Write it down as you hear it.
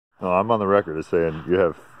No, I'm on the record as saying you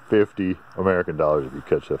have 50 American dollars if you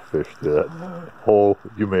catch a fish through that hole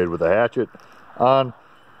you made with a hatchet on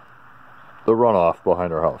the runoff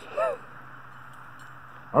behind our house. I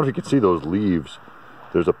don't know if you can see those leaves.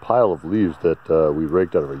 There's a pile of leaves that we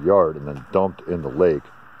raked out of a yard and then dumped in the lake.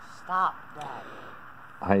 Stop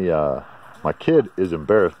that. My kid is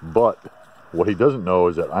embarrassed, but what he doesn't know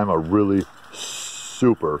is that I'm a really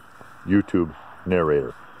super YouTube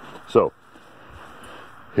narrator. So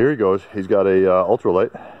here he goes. He's got a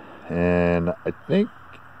ultralight, and I think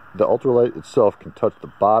the ultralight itself can touch the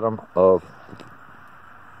bottom of.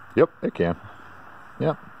 Yep, it can.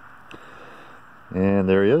 Yep. And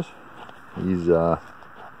there he is. He's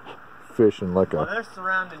fishing like a. They're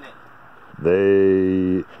surrounding it.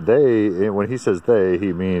 When he says they,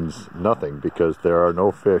 he means nothing because there are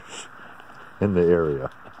no fish in the area.